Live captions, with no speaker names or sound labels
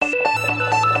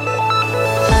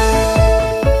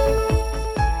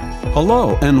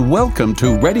Hello and welcome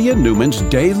to Reddy and Newman's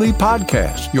Daily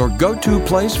Podcast, your go-to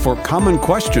place for common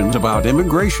questions about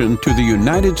immigration to the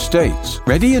United States.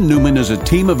 Reddy and Newman is a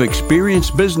team of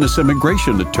experienced business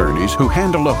immigration attorneys who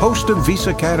handle a host of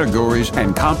visa categories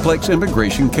and complex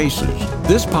immigration cases.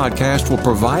 This podcast will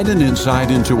provide an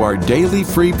insight into our daily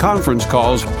free conference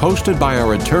calls hosted by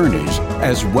our attorneys,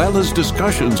 as well as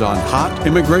discussions on hot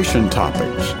immigration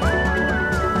topics.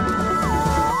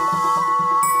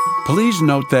 Please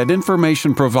note that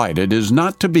information provided is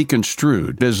not to be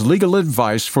construed as legal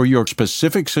advice for your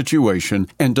specific situation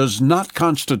and does not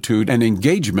constitute an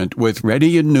engagement with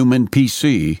Reddy and Newman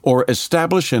PC or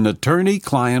establish an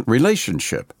attorney-client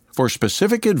relationship. For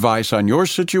specific advice on your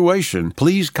situation,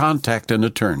 please contact an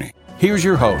attorney. Here's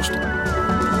your host.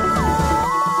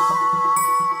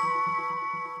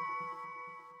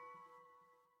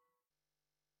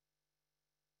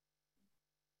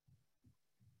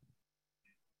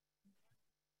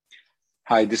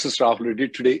 Hi, this is Rahul Reddy.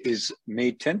 Today is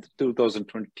May 10th,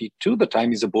 2022. The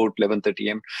time is about 11:30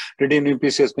 a.m. Reddy and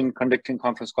UPC has been conducting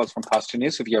conference calls from past 10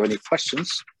 years. If you have any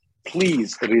questions,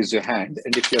 please raise your hand.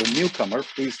 And if you're a newcomer,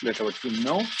 please let our team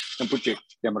know and put your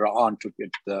camera on to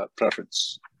get the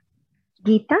preference.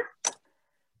 Geeta?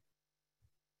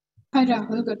 Hi,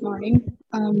 Rahul. Good morning.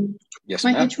 Yes,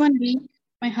 My ma'am. H1B,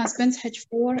 my husband's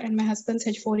H4, and my husband's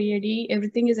H4 EAD,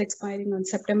 everything is expiring on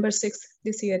September 6th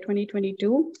this year,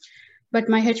 2022. But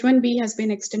my H1B has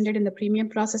been extended in the premium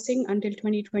processing until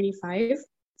 2025.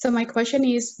 So my question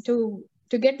is to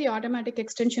get the automatic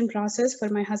extension process for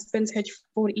my husband's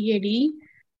H4 EAD,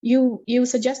 you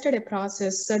suggested a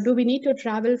process. So do we need to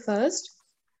travel first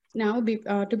now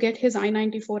to get his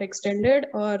I-94 extended,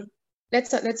 or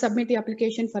let's submit the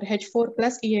application for H4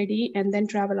 plus EAD and then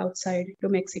travel outside to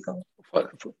Mexico?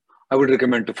 I would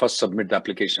recommend to first submit the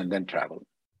application and then travel.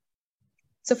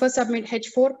 So first submit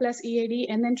H4 plus EAD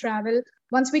and then travel.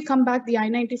 Once we come back, the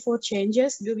I-94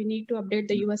 changes. Do we need to update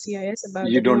the USCIS about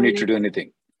You don't need to do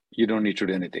anything. You don't need to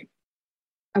do anything.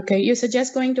 Okay, you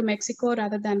suggest going to Mexico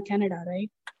rather than Canada, right?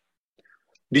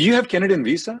 Do you have Canadian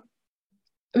visa?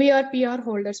 We are PR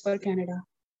holders for Canada.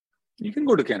 You can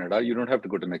go to Canada. You don't have to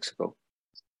go to Mexico.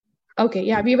 Okay,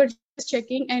 yeah, we were just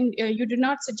checking, and you did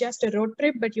not suggest a road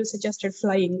trip, but you suggested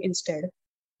flying instead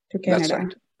to Canada. That's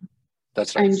right.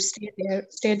 That's right. And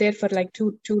stay there for like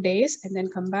two days and then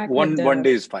come back. One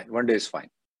day is fine. 1 day is fine.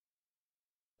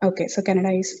 Okay, so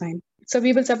Canada is fine. So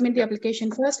we will submit the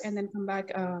application first and then come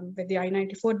back with the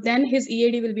I-94. Then his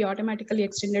EAD will be automatically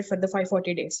extended for the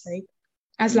 540 days, right?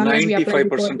 As long as we apply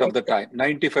 95% of the time.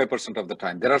 95% of the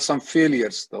time. There are some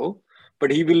failures though, but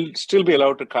he will still be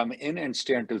allowed to come in and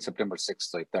stay until September 6th.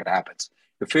 So if that happens,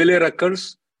 if failure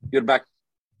occurs, you're back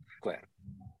square.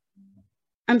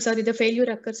 I'm sorry, the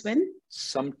failure occurs when?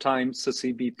 Sometimes the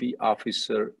CBP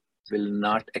officer will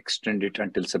not extend it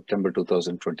until September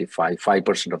 2025.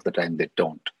 5% of the time they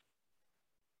don't.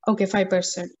 Okay,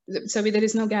 5%. So there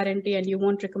is no guarantee, and you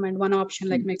won't recommend one option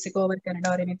like Mexico or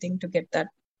Canada or anything to get that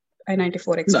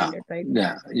I-94 extended, right?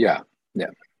 Yeah.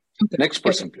 Okay. Next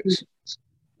person, please.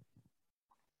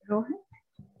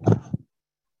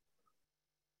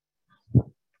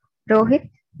 Rohit?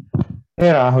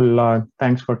 Hey Rahul,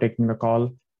 thanks for taking the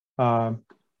call.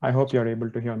 I hope you're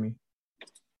able to hear me.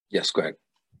 Yes, go ahead.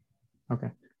 Okay,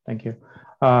 thank you.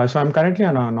 So I'm currently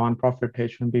on a non-profit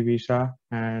H-1B visa,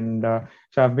 and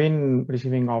so I've been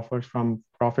receiving offers from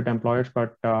profit employers,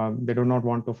 but they do not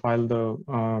want to file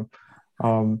the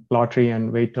lottery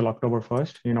and wait till October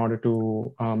 1st in order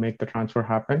to make the transfer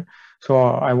happen. So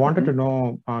I wanted to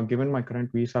know, given my current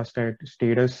visa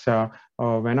status,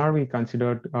 when are we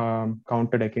considered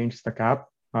counted against the cap?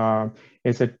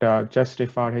 Is it just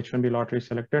if our H-1B lottery is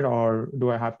selected, or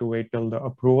do I have to wait till the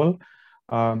approval?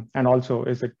 And also,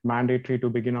 is it mandatory to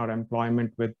begin our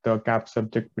employment with the cap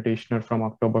subject petitioner from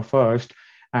October 1st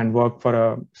and work for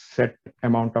a set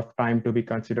amount of time to be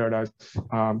considered as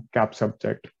cap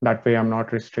subject? That way I'm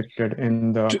not restricted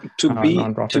in the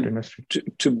nonprofit industry.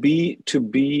 To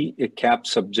be a cap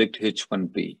subject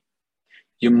H-1B,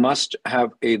 you must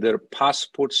have either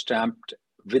passport stamped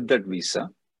with that visa,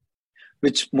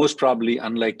 which most probably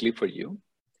unlikely for you.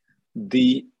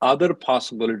 The other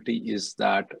possibility is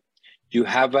that you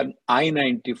have an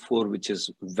I-94 which is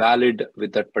valid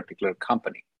with that particular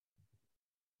company.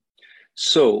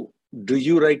 So do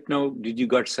you right now, did you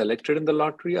got selected in the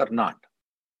lottery or not?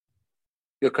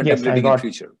 You're contemplating in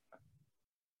future.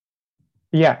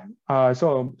 Yeah.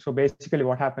 So basically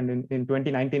what happened in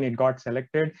 2019, it got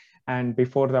selected, and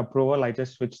before the approval, I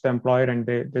just switched the employer and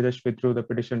they just withdrew the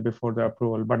petition before the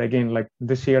approval. But again, like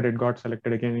this year, it got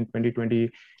selected again in 2020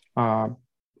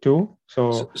 too.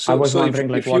 So I was wondering,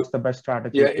 like, what's the best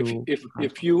strategy? Yeah,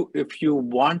 if you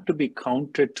want to be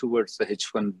counted towards the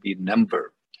H1B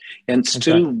number, and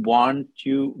still want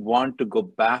to go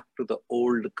back to the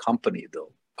old company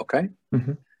though, okay?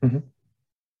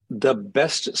 The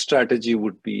best strategy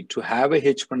would be to have a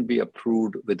H1B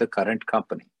approved with the current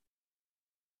company,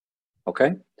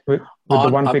 okay? With the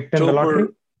one picked in the lottery?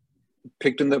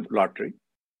 Picked in the lottery,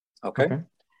 okay?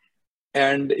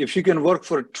 And if you can work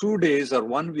for 2 days or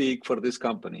 1 week for this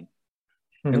company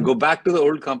and go back to the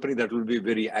old company, that will be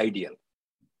very ideal.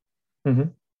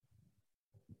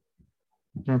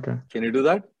 Okay. Can you do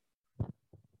that?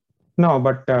 No,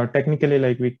 but technically,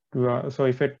 like so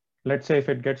if let's say if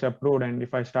it gets approved and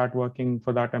if I start working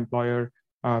for that employer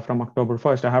from October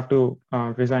 1st, I have to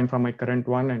resign from my current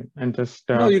one and just...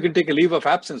 No, you can take a leave of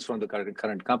absence from the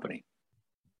current company.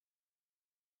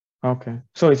 Okay.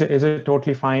 So is it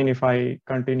totally fine if I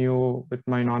continue with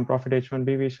my non-profit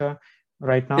H1B visa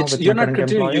right now? You're not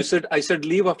continuing. Employer? I said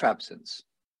leave of absence.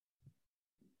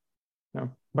 No,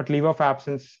 but leave of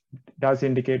absence does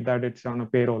indicate that it's on a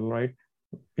payroll, right?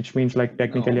 Which means like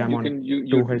technically I'm on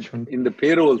two H1. In the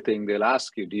payroll thing, they'll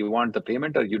ask you, do you want the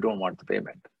payment or you don't want the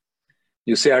payment?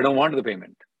 You say, I don't want the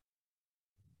payment.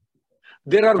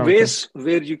 There are ways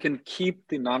where you can keep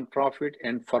the nonprofit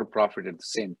and for-profit at the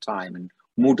same time and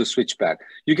move to switch back.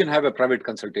 You can have a private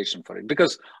consultation for it,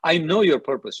 because I know your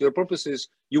purpose. Your purpose is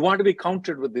you want to be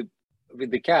counted with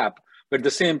the cap, but at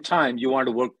the same time, you want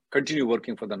to continue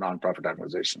working for the nonprofit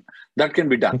organization. That can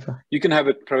be done. Okay. You can have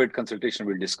a private consultation.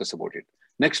 We'll discuss about it.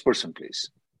 Next person, please.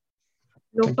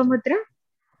 Lopamudra.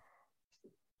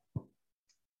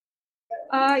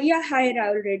 Yeah, hi,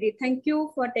 Rahul Reddy. Thank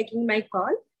you for taking my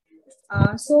call.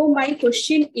 So my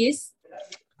question is,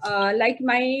 like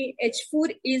my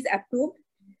H4 is approved,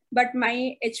 but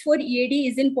my H4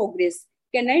 EAD is in progress.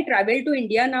 Can I travel to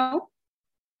India now?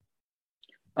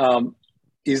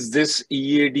 Is this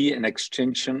EAD an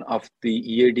extension of the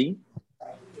EAD?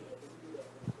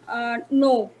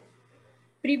 No.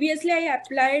 Previously, I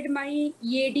applied my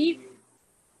EAD,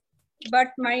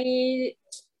 but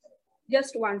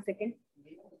just 1 second.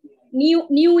 New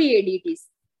EAD it is.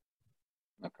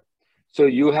 Okay. So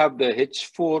you have the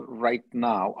H4 right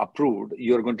now approved.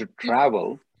 You're going to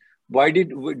travel. Why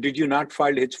did you not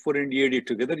file H4 and EAD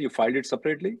together? You filed it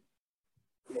separately?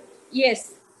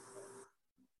 Yes.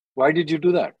 Why did you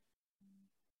do that?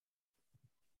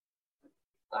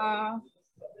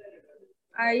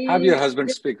 Have your husband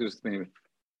speak with me.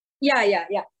 Yeah.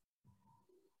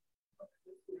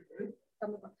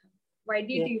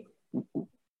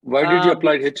 Why did you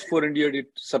apply H4 and EAD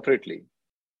separately?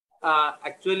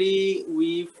 Actually,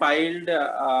 we filed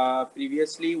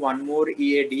previously one more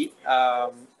EAD.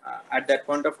 At that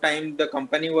point of time, the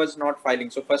company was not filing.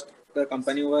 So first, the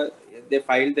company they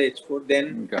filed the H4.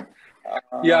 Then,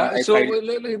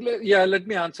 let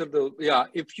me answer though. Yeah,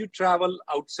 if you travel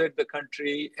outside the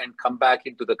country and come back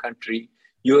into the country,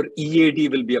 your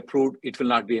EAD will be approved. It will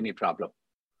not be any problem.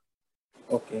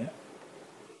 Okay.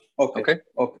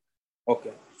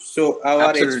 So our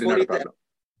Absolutely H4 not a is problem.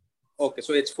 Okay,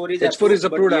 so H4 is H4 is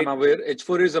approved. I'm aware.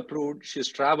 H4 is approved. She's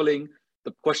traveling.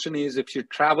 The question is, if she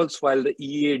travels while the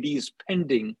EAD is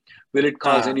pending, will it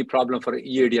cause any problem for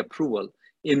EAD approval?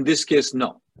 In this case,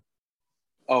 no.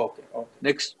 Okay.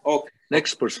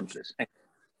 Next person, please.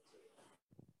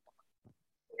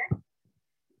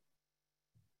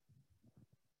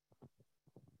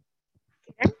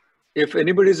 If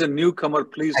anybody is a newcomer,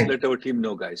 please let our team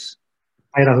know, guys.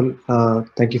 Hi, Rahul.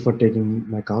 Thank you for taking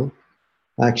my call.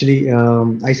 Actually,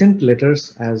 I sent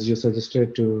letters, as you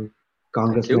suggested, to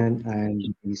Congressman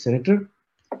and the Senator.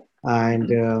 And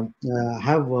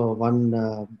have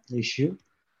one issue.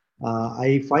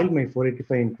 I filed my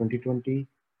 485 in 2020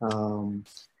 in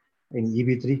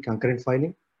EB3 concurrent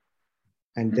filing.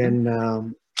 And then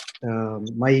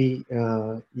my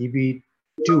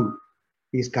EB2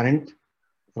 is current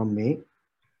from May.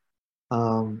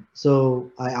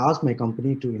 So I asked my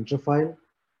company to interfile.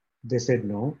 They said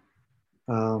no,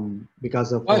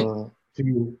 because of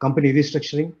few company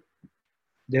restructuring.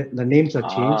 The names are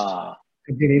changed.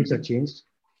 The names are changed.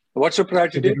 What's your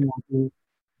priority date?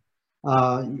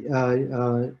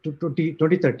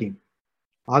 2013,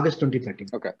 August 2013.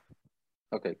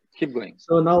 Okay, keep going.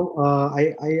 So now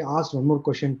I asked one more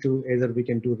question to either we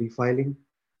can do refiling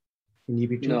in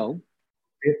EB2. No.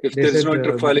 If there is no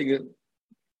interfiling,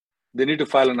 they need to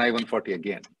file an I-140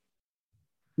 again.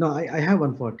 No, I have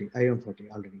I-140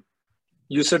 already.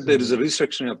 You said there is a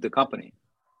restructuring of the company.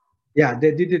 Yeah,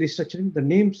 they did the restructuring. The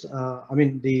names,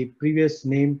 the previous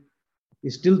name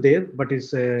is still there, but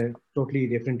it's a totally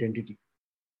different entity.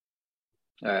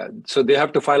 So they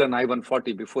have to file an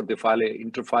I-140 before they file a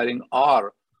interfiling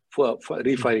or for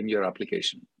refiling your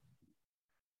application.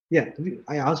 Yeah,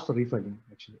 I asked for refiling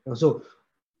actually. So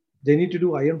they need to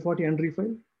do I-140 and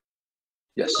refile?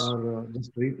 Yes. Or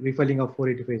just refiling of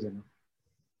 485 is enough?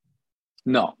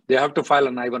 No, they have to file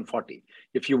an I-140.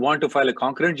 If you want to file a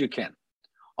concurrent, you can.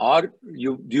 Or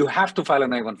you have to file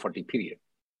an I-140, period.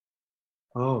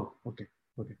 Oh, okay.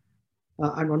 Okay.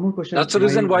 And one more question. That's the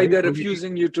reason why they're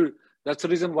refusing you to, that's the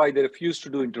reason why they refuse to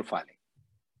do interfiling.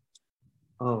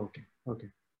 Oh, okay. Okay.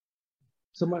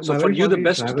 So for you, the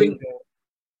best thing,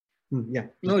 yeah.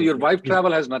 No, your wife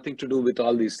travel has nothing to do with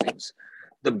all these things.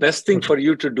 The best thing for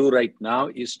you to do right now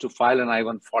is to file an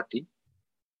I-140,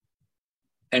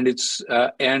 and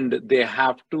they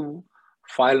have to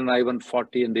file an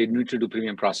I-140, and they need to do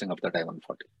premium processing of that I-140.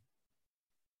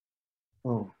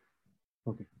 Oh,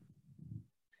 okay.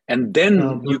 And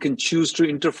then you can choose to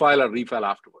interfile or refile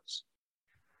afterwards.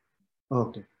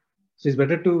 Okay. So it's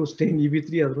better to stay in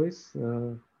EB3 otherwise.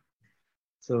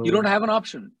 So you don't have an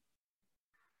option.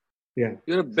 Yeah.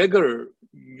 You're a beggar.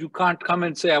 You can't come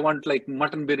and say, I want like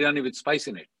mutton biryani with spice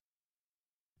in it.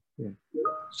 Yeah.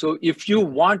 So if you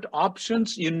want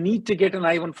options, you need to get an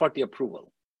I-140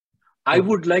 approval. I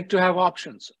would like to have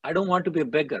options. I don't want to be a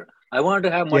beggar. I want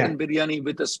to have mutton biryani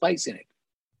with a spice in it.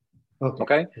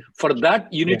 Okay. For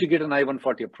that, you need to get an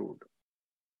I-140 approved.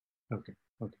 Okay.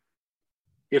 Okay.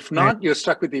 If not, you're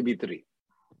stuck with EB3.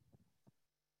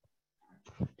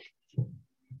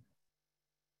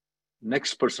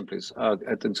 Next person, please.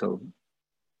 I think so.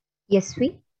 Yes,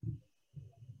 we.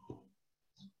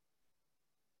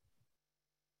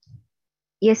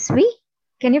 Yes, we.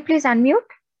 Can you please unmute?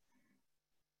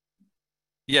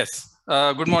 Yes.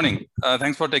 Good morning.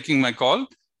 Thanks for taking my call.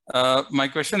 My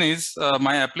question is,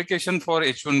 my application for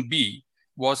H-1B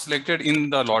was selected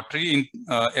in the lottery in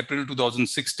April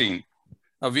 2016.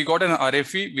 We got an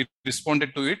RFE. We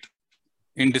responded to it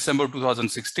in December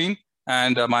 2016.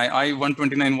 And my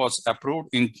I-129 was approved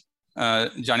in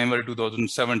January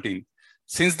 2017.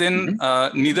 Since then,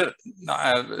 neither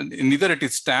it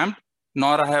is stamped,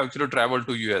 nor I have actually traveled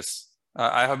to US.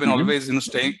 I have been always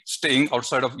staying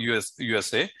outside of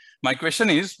USA. My question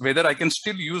is whether I can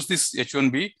still use this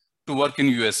H-1B to work in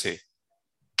USA.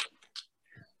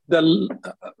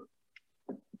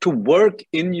 To work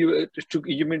in you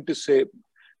mean to say,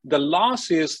 the law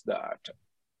says that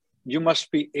you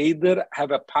must be either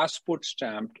have a passport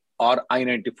stamped or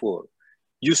I-94.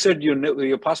 You said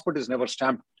your passport is never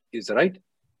stamped, is that right?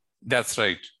 That's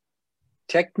right.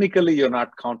 Technically, you're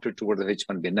not counted toward the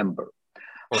H-1B number.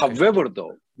 Okay. However,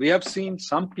 though, we have seen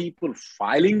some people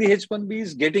filing the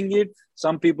H-1Bs, getting it,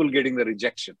 some people getting the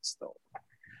rejections, though.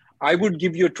 I would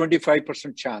give you a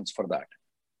 25% chance for that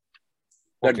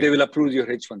they will approve your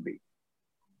H-1B.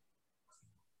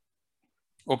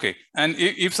 Okay. And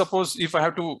if suppose if I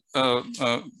have to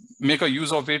make a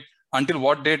use of it, until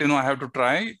what date I have to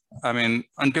try? I mean,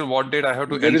 until what date I have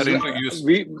to enter into use?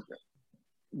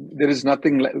 There is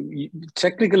nothing.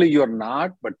 Technically, you are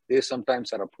not, but they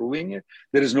sometimes are approving it.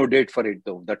 There is no date for it,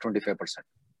 though. That 25%.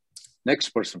 Next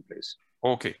person, please.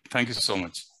 Okay. Thank you so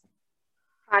much.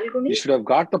 Falguni? You should have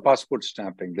got the passport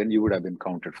stamping. Then you would have been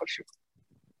counted for sure.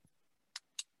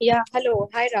 Yeah. Hello.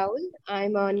 Hi, Rahul.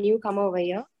 I'm a newcomer over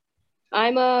here.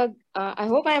 I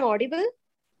hope I'm audible.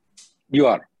 You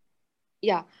are.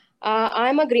 Yeah.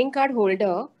 I'm a green card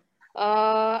holder.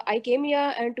 I came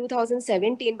here in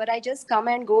 2017, but I just come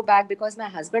and go back because my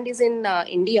husband is in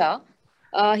India.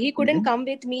 He couldn't come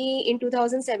with me in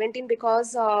 2017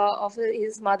 because of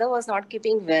his mother was not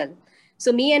keeping well.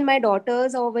 So me and my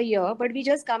daughters are over here, but we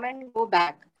just come and go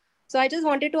back. So I just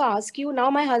wanted to ask you, now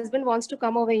my husband wants to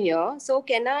come over here. So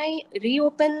can I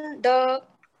reopen the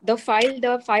file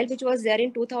which was there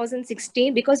in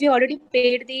 2016, because we already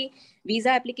paid the visa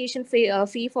application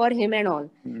fee for him and all,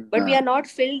 but we are not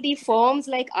filled the forms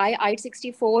like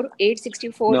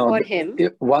I-864 for him.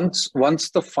 Once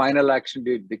the final action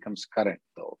date becomes current,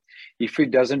 though, if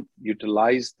it doesn't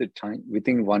utilize the time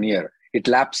within 1 year, it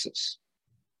lapses.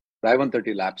 The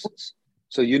I-130 lapses.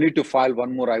 So you need to file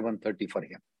one more I-130 for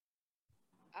him.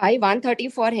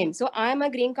 I-130 for him. So I am a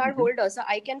green card holder, so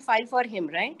I can file for him,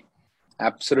 right?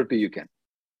 Absolutely, you can.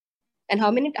 And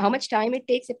how much time it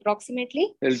takes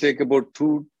approximately? It'll take about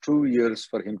two years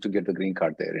for him to get the green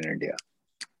card there in India.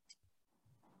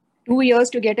 2 years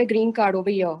to get a green card over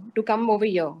here, to come over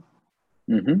here.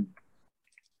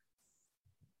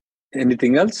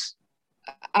 Anything else?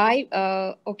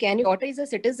 Okay, and your daughter is a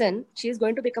citizen. She's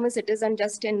going to become a citizen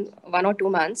just in 1 or 2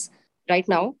 months right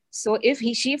now. So if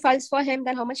she files for him,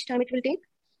 then how much time it will take?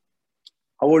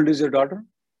 How old is your daughter?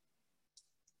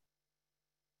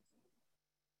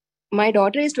 My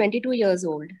daughter is 22 years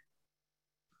old.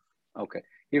 Okay.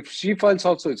 If she files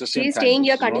also, it's the same She's time. staying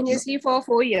here continuously for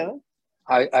 4 years.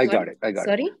 I got it. I got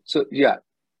Sorry? it. So yeah.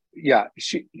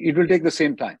 It will take the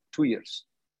same time, 2 years.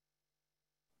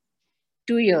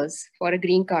 2 years for a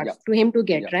green card to him to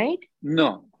get, right?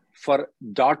 No, for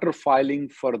daughter filing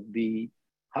for the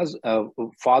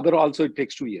father also, it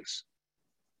takes 2 years.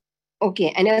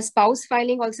 Okay. And a spouse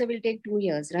filing also will take 2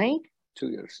 years, right? 2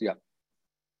 years, yeah.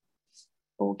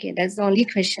 Okay. That's the only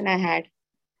question I had.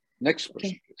 Next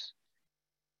person, please.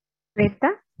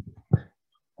 Rita?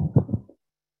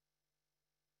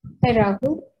 Hi,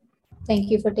 Rahul.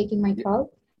 Thank you for taking my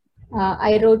call.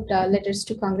 I wrote letters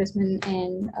to congressmen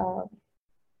and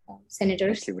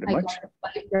senators. Thank you very much. I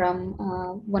got a call from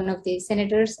one of the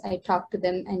senators. I talked to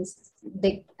them, and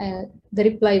the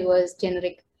reply was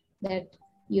generic that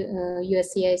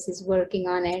USCIS is working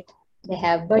on it. They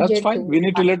have budget. That's fine. We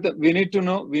need to let them. We need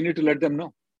to let them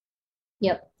know.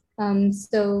 Yep.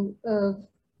 So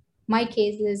my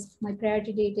case is, my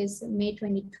priority date is May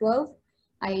 2012.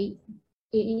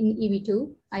 In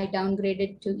EB2, I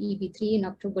downgraded to EB3 in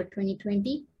October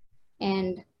 2020,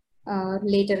 and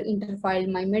later interfiled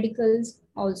my medicals,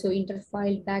 also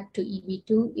interfiled back to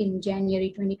EB2 in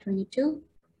January 2022.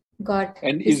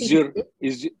 And is your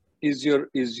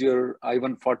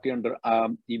I-140 under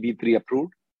EB3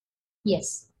 approved?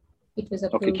 Yes, it was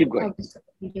approved. Okay, keep going. August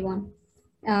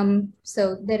 2021.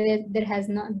 So there has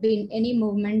not been any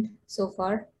movement so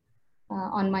far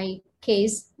on my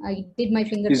case. I did my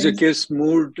fingerprints. Is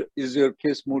your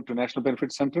case moved to National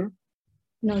Benefit Center?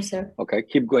 No, sir. Okay,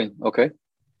 keep going. Okay.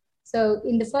 So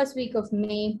in the first week of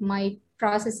May, my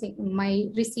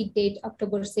receipt date,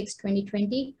 October 6,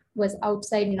 2020, was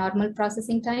outside normal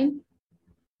processing time.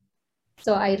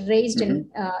 So I raised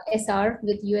an SR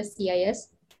with USCIS.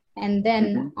 And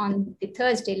then on the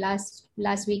Thursday,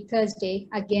 last week, Thursday,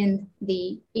 again,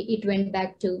 it went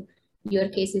back to your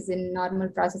case is in normal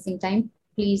processing time.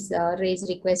 Please raise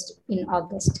request in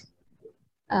August.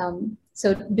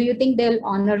 So do you think they'll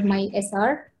honor my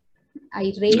SR?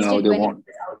 I raised it when it was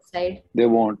outside. They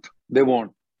won't.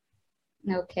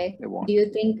 Okay. They won't. Do you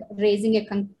think raising a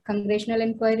congressional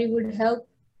inquiry would help?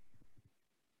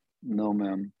 No,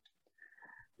 ma'am.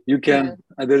 You can.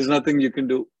 There's nothing you can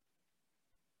do.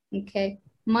 Okay.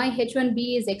 My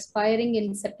H-1B is expiring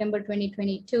in September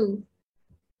 2022,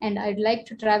 and I'd like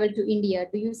to travel to India.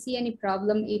 Do you see any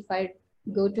problem if I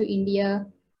go to India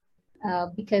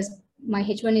because my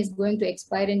H1 is going to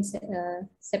expire in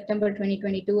September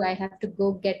 2022. I have to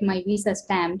go get my visa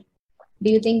stamped.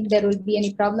 Do you think there will be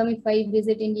any problem if I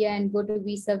visit India and go to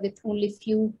visa with only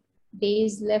few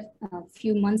days left,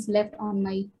 few months left on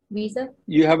my visa?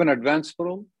 You have an advance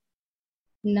parole?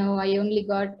 No, I only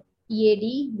got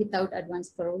EAD without advance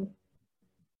parole.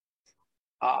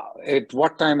 At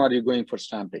what time are you going for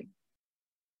stamping?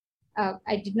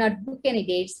 I did not book any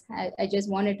dates. I just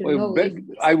wanted to know.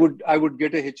 I would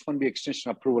get a H-1B extension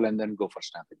approval and then go for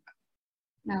stamping.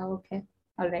 Oh, okay.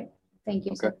 All right. Thank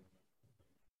you. Okay. Sir.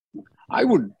 I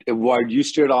would avoid. You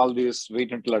stayed all this.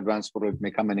 Wait until advance parole. It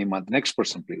may come any month. Next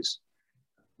person, please.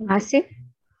 Asif.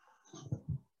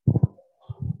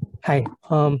 Hi.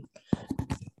 Hello,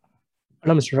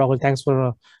 Mr. Rahul. Thanks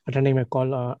for attending my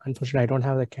call. Unfortunately, I don't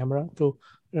have the camera to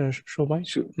show my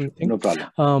thing. No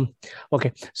problem.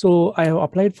 Okay, so I have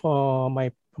applied for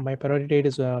my priority date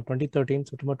is 2013,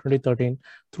 September 2013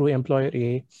 through employer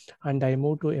A, and I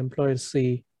moved to employer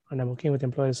C, and I'm working with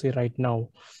employer C right now,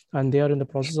 and they are in the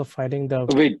process of filing the.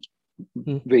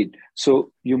 Wait.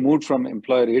 So you moved from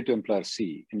employer A to employer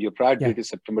C, and your priority date is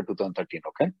September 2013.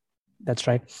 Okay. That's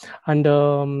right. And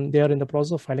they are in the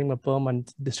process of filing my perm,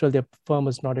 and still their perm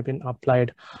has not been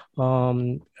applied.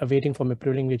 Waiting for my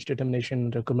prevailing wage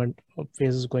determination document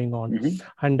phase is going on.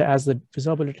 And as the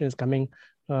visa bulletin is coming,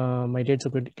 my dates are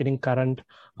getting current.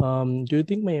 Do you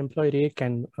think my employer A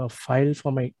can file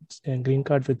for my green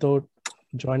card without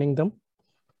joining them?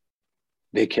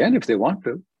 They can if they want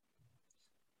to.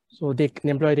 So the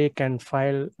employer A can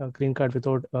file a green card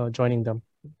without joining them.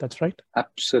 That's right?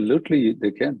 Absolutely, they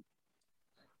can.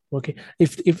 Okay,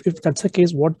 if that's the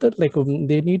case, what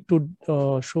they need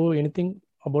to show anything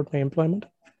about my employment,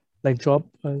 like job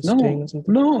staying or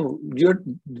something?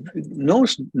 No,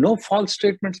 no false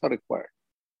statements are required.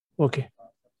 Okay.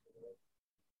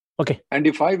 And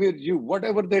if I were you,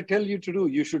 whatever they tell you to do,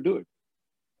 you should do it.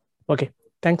 Okay,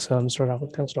 thanks, Mr.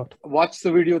 Rahul. Thanks a lot. Watch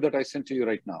the video that I sent to you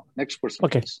right now. Next person.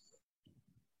 Okay. Please.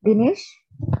 Dinesh.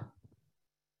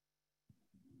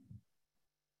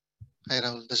 Hi,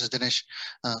 Rahul. This is Dinesh.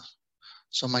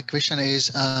 So my question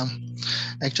is,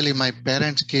 actually, my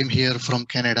parents came here from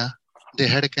Canada. They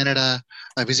had a Canada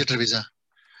visitor visa,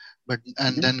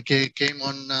 and then came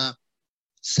on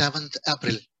 7th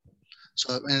April.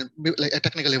 So like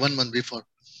technically 1 month before.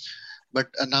 But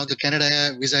now the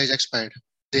Canada visa is expired.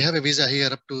 They have a visa here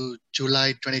up to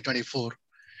July 2024.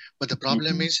 But the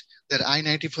problem is their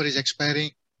I-94 is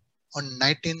expiring on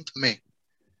 19th May.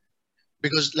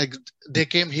 Because like they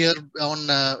came here on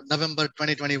November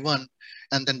 2021,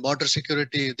 and then border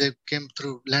security, they came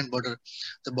through land border.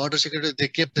 The border security, they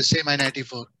kept the same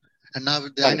I-94, and now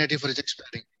the I-94 is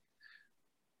expiring.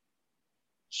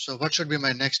 So what should be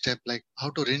my next step? Like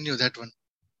how to renew that one?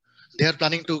 They are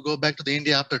planning to go back to the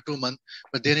India after 2 months,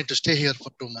 but they need to stay here for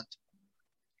 2 months.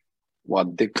 Well,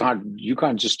 they can't. You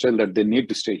can't just tell that they need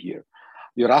to stay here.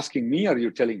 You're asking me, or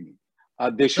you're telling me?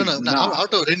 They should no. How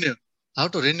to renew? How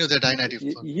to renew that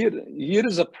I-94? Here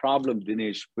is a problem,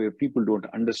 Dinesh, where people don't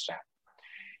understand.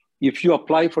 If you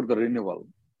apply for the renewal,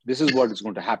 this is what is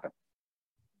going to happen.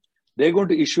 They're going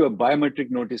to issue a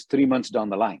biometric notice 3 months down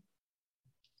the line.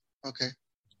 Okay.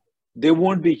 They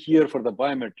won't be here for the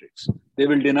biometrics. They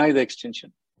will deny the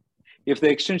extension. If the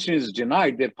extension is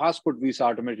denied, their passport visa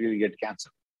automatically get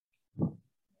canceled.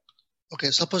 Okay,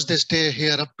 suppose they stay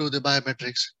here up to the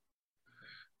biometrics.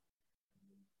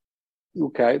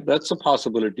 Okay, that's a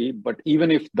possibility. But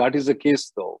even if that is the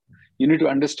case, though, you need to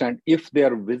understand if they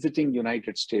are visiting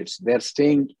United States, they're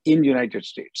staying in United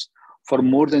States for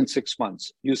more than 6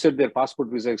 months. You said their passport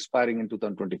visa expiring in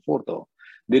 2024, though.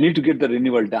 They need to get the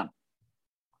renewal done.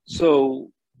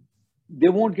 So they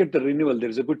won't get the renewal.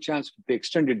 There's a good chance if they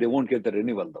extend it, they won't get the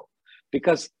renewal, though.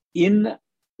 Because in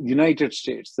United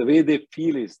States, the way they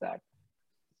feel is that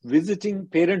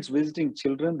parents visiting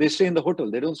children, they stay in the hotel.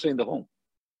 They don't stay in the home.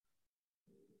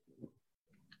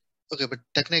 Okay, but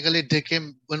technically they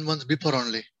came 1 month before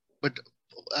only. But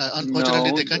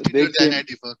unfortunately, they continued the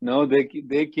I-94. No,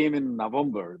 they came in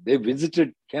November. They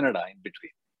visited Canada in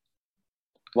between.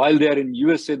 While they are in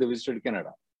USA, they visited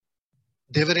Canada.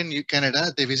 They were in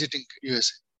Canada. They visiting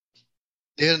USA.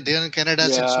 They are in Canada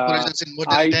since supervision in more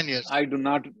than 10 years. I do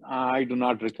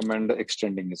not recommend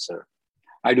extending it, sir.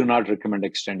 I do not recommend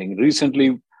extending.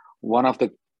 Recently, one of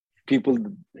the people,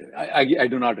 I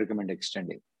do not recommend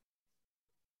extending.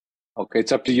 Okay,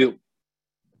 it's up to you.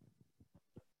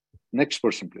 Next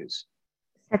person, please.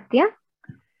 Satya.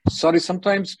 Sorry,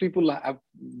 sometimes people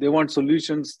they want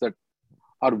solutions that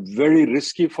are very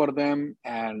risky for them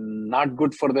and not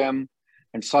good for them.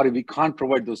 And sorry, we can't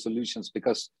provide those solutions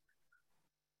because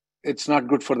it's not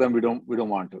good for them. We don't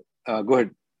want to. Go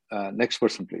ahead. Next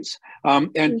person, please.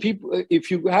 And people,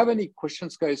 if you have any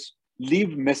questions, guys,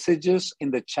 leave messages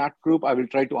in the chat group. I will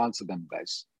try to answer them,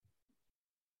 guys.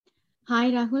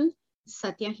 Hi, Rahul.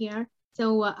 Satya here.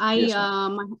 So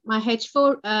my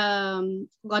H4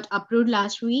 got approved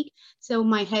last week. So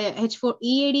my H4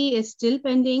 EAD is still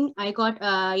pending. I got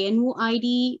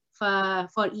NOID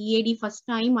for EAD first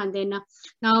time, and then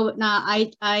now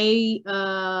I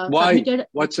Why? submitted.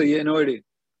 What's a NOID?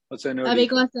 What's an NOID?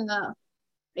 Because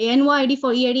NOID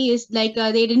for EAD is like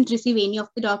they didn't receive any of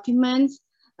the documents.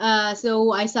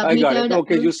 So I submitted. I got it.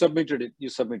 Okay, you submitted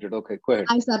it. Okay, go ahead.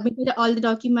 I submitted all the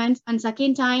documents, and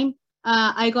second time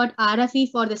I got RFE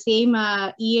for the same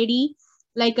EAD.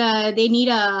 Like they need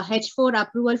a H4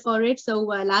 approval for it. So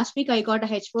last week I got a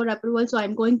H4 approval. So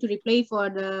I'm going to reply for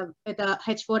the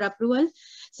H4 approval.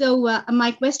 So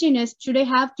my question is, should I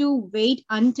have to wait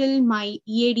until my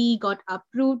EAD got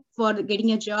approved for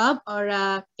getting a job, or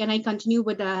can I continue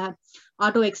with the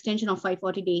auto extension of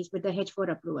 540 days with the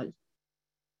H4 approval?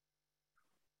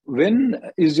 When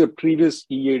is your previous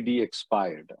EAD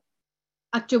expired?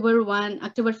 October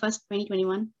 1st,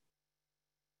 2021.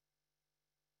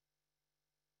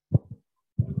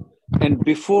 And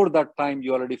before that time,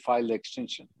 you already filed the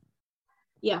extension.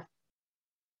 Yeah.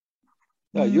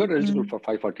 Yeah, you're eligible for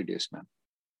 540 days, ma'am.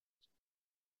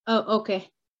 Oh, okay.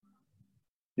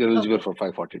 You're eligible for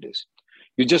 540 days.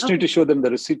 You just need to show them the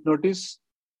receipt notice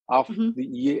of the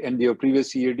EA and your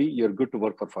previous EAD. You're good to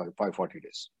work for 540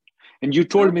 days. And you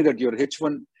told me that your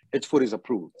H4 is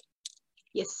approved.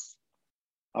 Yes.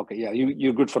 Okay, yeah,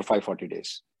 you're good for 540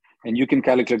 days. And you can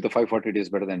calculate the 540 days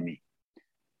better than me.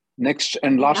 Next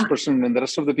and last person, and the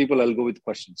rest of the people, I'll go with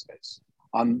questions, guys.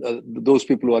 On those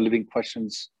people who are leaving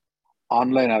questions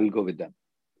online, I'll go with them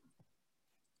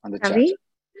on the chat.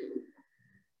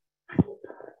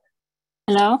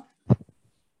 Hello.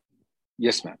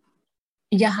 Yes, ma'am.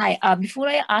 Yeah, hi. Before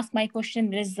I ask my question,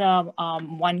 there is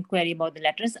one query about the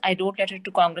letters. I wrote letter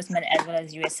to Congressman as well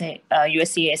as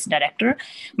USCIS director,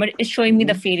 but it's showing me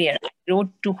the failure. I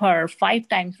wrote to her 5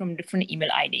 times from different email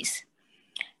IDs.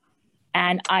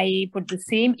 and I put the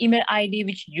same email ID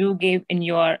which you gave in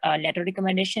your letter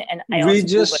recommendation, and I we also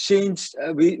just changed.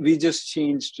 We just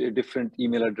changed a different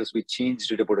email address. We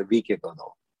changed it about a week ago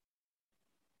now.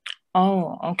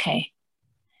 Oh, okay.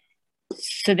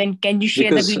 So then, can you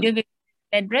share the video with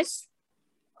the address?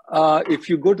 If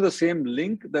you go to the same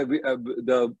link,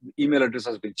 the email address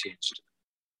has been changed.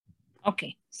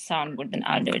 Okay, sound good. Then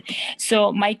I'll do it.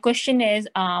 So my question is,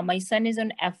 my son is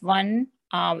on F1.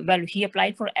 Well, he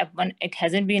applied for F1. It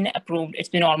hasn't been approved. It's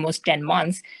been almost 10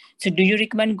 months. So do you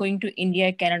recommend going to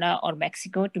India, Canada, or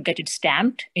Mexico to get it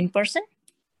stamped in person?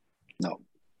 No.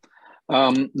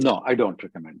 No, I don't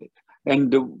recommend it.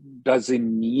 And does he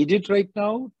need it right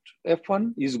now,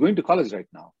 F1? He's going to college right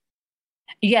now.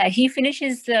 Yeah, he finished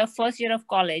his first year of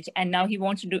college, and now he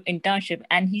wants to do internship,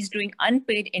 and he's doing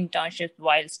unpaid internships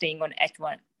while staying on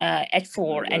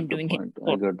H4 and doing his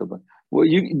I got the point. Well,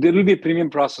 there will be premium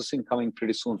processing coming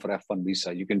pretty soon for F1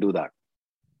 visa. You can do that.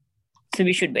 So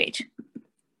we should wait.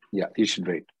 Yeah, you should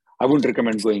wait. I wouldn't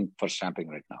recommend going for stamping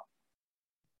right now.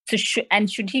 So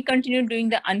should he continue doing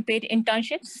the unpaid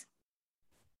internships?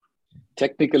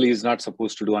 Technically, he's not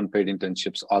supposed to do unpaid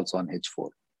internships also on H4.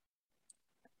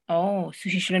 Oh, so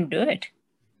he shouldn't do it.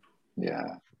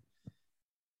 Yeah.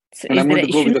 So and I'm going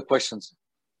to go with the questions.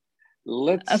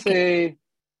 Let's say,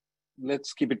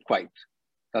 let's keep it quiet.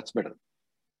 That's better.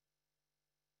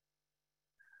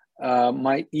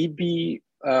 My EB,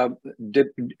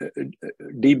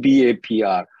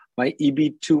 DBAPR, my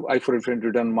EB2 I-485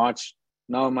 return March.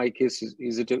 Now my case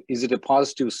is it a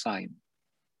positive sign?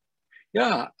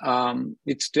 Yeah,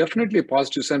 it's definitely a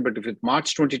positive sign, but if it's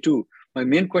March 22, my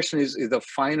main question is the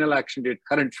final action date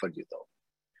current for you though?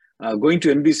 Going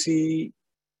to NBC,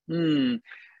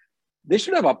 they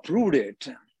should have approved it.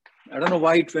 I don't know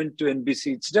why it went to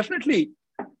NBC. It's definitely,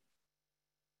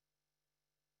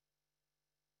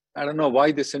 I don't know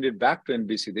why they sent it back to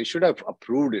NBC. They should have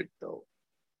approved it though.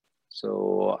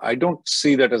 So I don't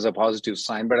see that as a positive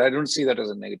sign, but I don't see that as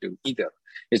a negative either.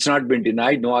 It's not been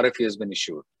denied. No RFE has been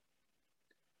issued.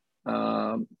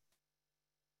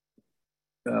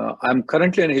 I'm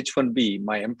currently on H1B.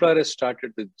 My employer has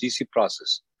started the GC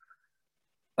process.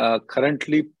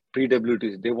 Currently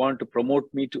pre-WT. They want to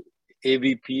promote me to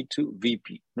AVP to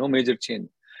VP. No major change.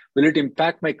 Will it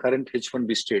impact my current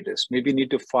H1B status? Maybe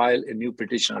need to file a new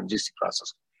petition or GC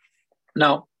process.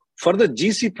 Now, for the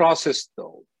GC process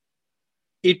though,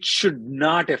 it should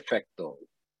not affect though.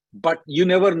 But you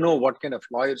never know what kind of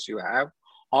lawyers you have.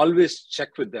 Always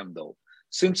check with them though.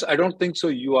 Since I don't think so,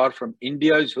 you are from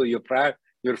India, so your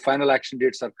final action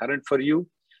dates are current for you.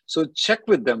 So check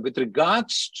with them with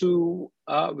regards to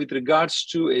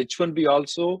H1B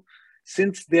also.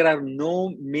 Since there are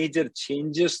no major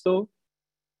changes though,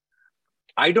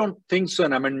 I don't think so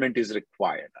an amendment is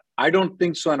required. I don't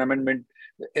think so an amendment,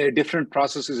 a different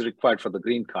process is required for the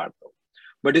green card though.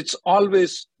 But it's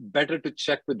always better to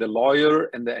check with the lawyer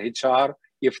and the HR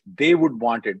if they would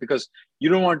want it, because you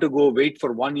don't want to go wait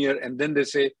for 1 year and then they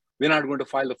say, we're not going to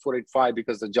file the 485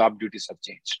 because the job duties have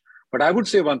changed. But I would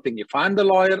say one thing, if I'm the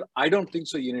lawyer, I don't think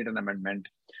so you need an amendment.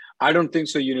 I don't think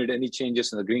so you need any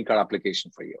changes in the green card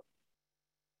application for you.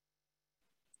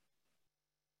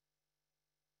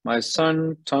 My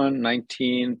son turned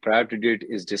 19, priority date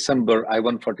is December,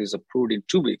 I-140 is approved in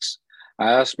 2 weeks.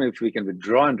 I asked him if we can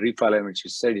withdraw and refile it, and she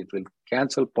said it will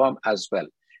cancel PERM as well.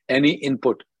 Any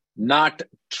input? Not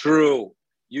true.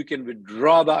 You can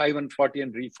withdraw the I-140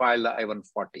 and refile the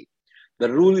I-140.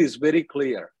 The rule is very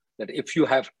clear that if you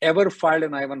have ever filed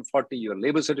an I-140, your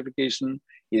labor certification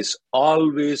is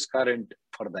always current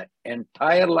for the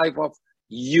entire life of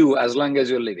you as long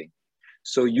as you're living.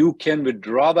 So you can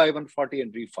withdraw the I-140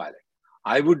 and refile it.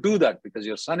 I would do that because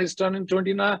your son is turning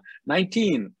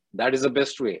 19. That is the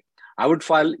best way. I would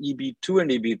file EB2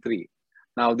 and EB3.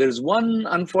 Now, there's one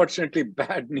unfortunately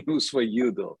bad news for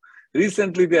you though.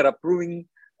 Recently, they're approving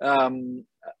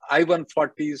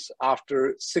I-140s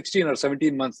after 16 or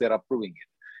 17 months, they're approving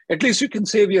it. At least you can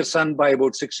save your son by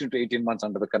about 16 to 18 months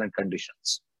under the current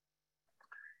conditions.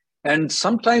 And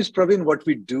sometimes, Praveen, what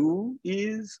we do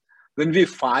is when we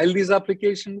file these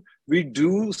applications, we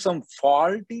do some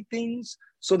faulty things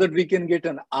so that we can get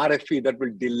an RFE that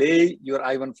will delay your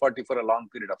I-140 for a long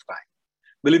period of time.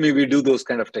 Believe me, we do those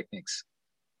kind of techniques.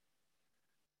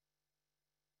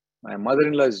 My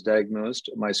mother-in-law is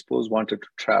diagnosed. My spouse wanted to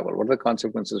travel. What are the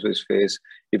consequences we face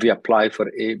if we apply for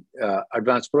a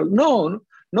advanced parole? No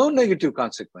negative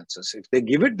consequences. If they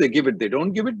give it, they give it. They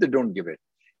don't give it, they don't give it.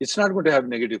 It's not going to have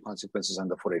negative consequences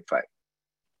under 485.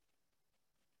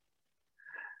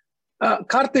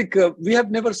 Karthik, we have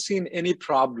never seen any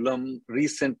problem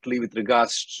recently with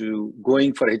regards to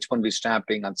going for H1B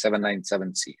stamping on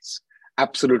 797Cs.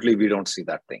 Absolutely, we don't see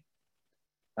that thing.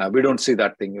 We don't see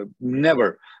that thing.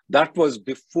 Never. That was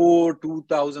before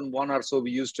 2001 or so.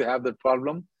 We used to have that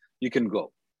problem. You can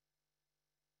go.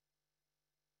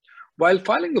 While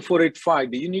filing the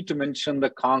 485, do you need to mention the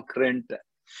concurrent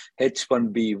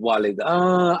H1B, Walid?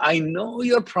 I know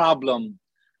your problem.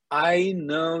 I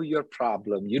know your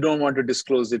problem. You don't want to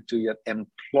disclose it to your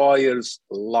employer's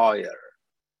lawyer.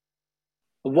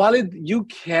 Walid, you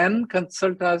can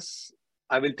consult us.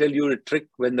 I will tell you a trick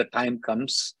when the time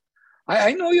comes.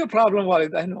 I know your problem,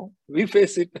 Walid. I know. We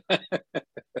face it.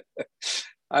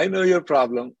 I know your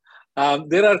problem.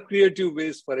 There are creative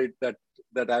ways for it that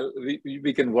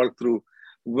we can work through.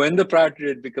 When the priority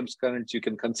date becomes current, you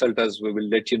can consult us. We will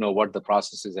let you know what the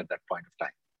process is at that point of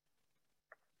time.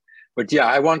 But yeah,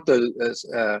 I want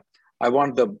the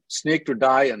snake to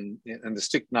die and the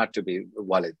stick not to be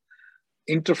valid.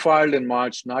 Interfiled in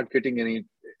March, not getting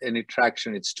any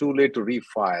traction. It's too late to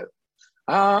refile.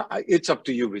 It's up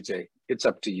to you, Vijay. It's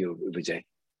up to you, Vijay.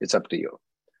 It's up to you.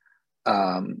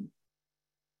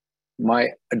 My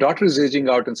daughter is aging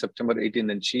out on September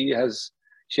 18th, and she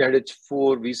had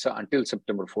H4 visa until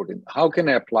September 14th. How can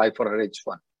I apply for her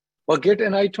H1? Well, get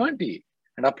an I-20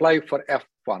 and apply for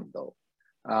F1 though.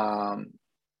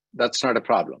 That's not a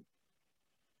problem.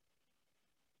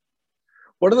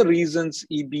 What are the reasons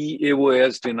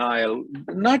EB-AOS denial?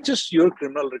 Not just your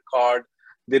criminal record.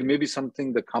 There may be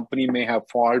something the company may have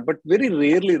filed, but very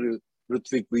rarely,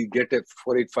 Rutvik, we get a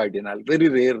 485 denial, very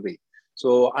rarely.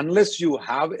 So unless you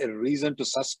have a reason to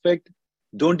suspect,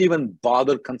 don't even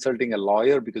bother consulting a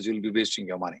lawyer because you'll be wasting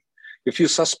your money. If you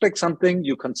suspect something,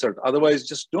 you consult. Otherwise,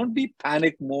 just don't be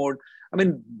panic mode. I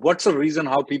mean, what's the reason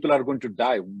how people are going to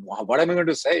die? What am I going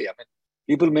to say? I mean,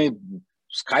 people may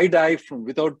skydive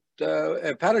without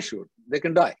a parachute. They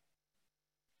can die.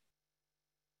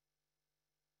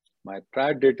 My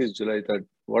prior date is July 3rd.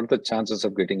 What are the chances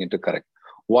of getting into correct?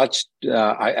 Watch,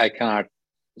 I cannot,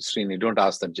 Srini, don't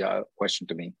ask that question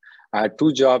to me. I had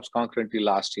 2 jobs concurrently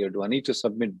last year. Do I need to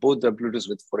submit both W2s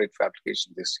with 485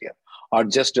 application this year or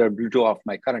just W2 of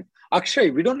my current?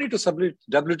 Akshay, we don't need to submit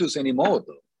W2s anymore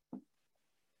though.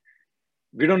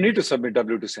 We don't need to submit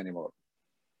W2s anymore.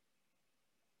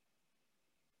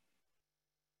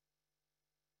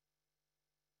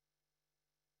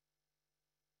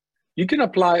 You can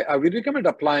apply, we recommend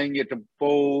applying it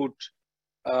about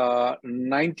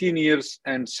 19 years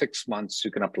and 6 months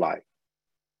you can apply.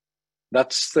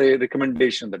 That's the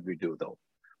recommendation that we do though.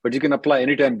 But you can apply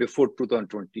anytime before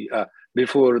 2020,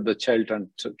 before the child turned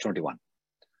 21.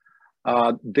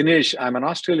 Dinesh, I'm an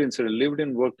Australian citizen, lived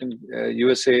and worked in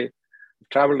USA,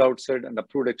 traveled outside and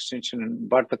approved extension,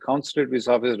 but the consulate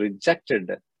visa office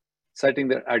rejected, citing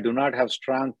that I do not have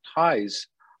strong ties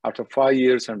after 5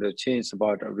 years and they changed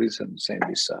about a recent same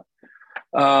visa.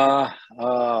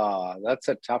 That's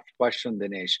a tough question,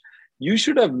 Dinesh. You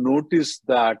should have noticed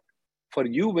that for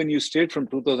you, when you stayed from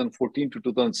 2014 to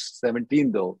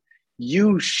 2017, though,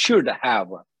 you should have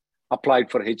applied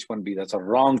for H1B. That's a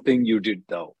wrong thing you did,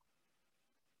 though.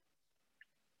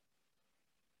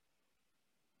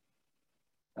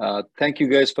 Thank you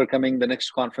guys for coming. The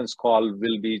next conference call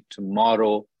will be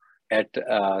tomorrow at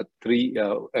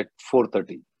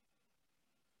 4:30.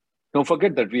 Don't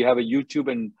forget that we have a YouTube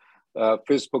and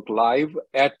Facebook Live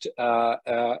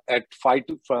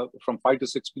from 5 to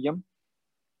 6 p.m.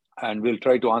 And we'll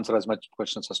try to answer as much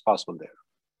questions as possible there.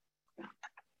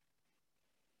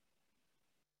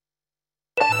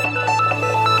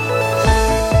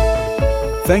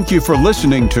 Thank you for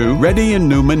listening to Reddy and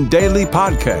Newman Daily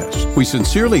Podcast. We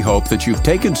sincerely hope that you've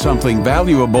taken something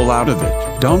valuable out of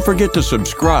it. Don't forget to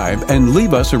subscribe and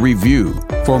leave us a review.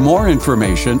 For more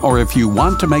information or if you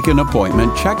want to make an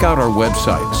appointment, check out our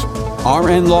websites,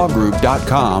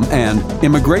 rnlawgroup.com and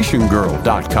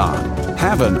immigrationgirl.com.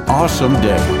 Have an awesome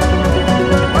day.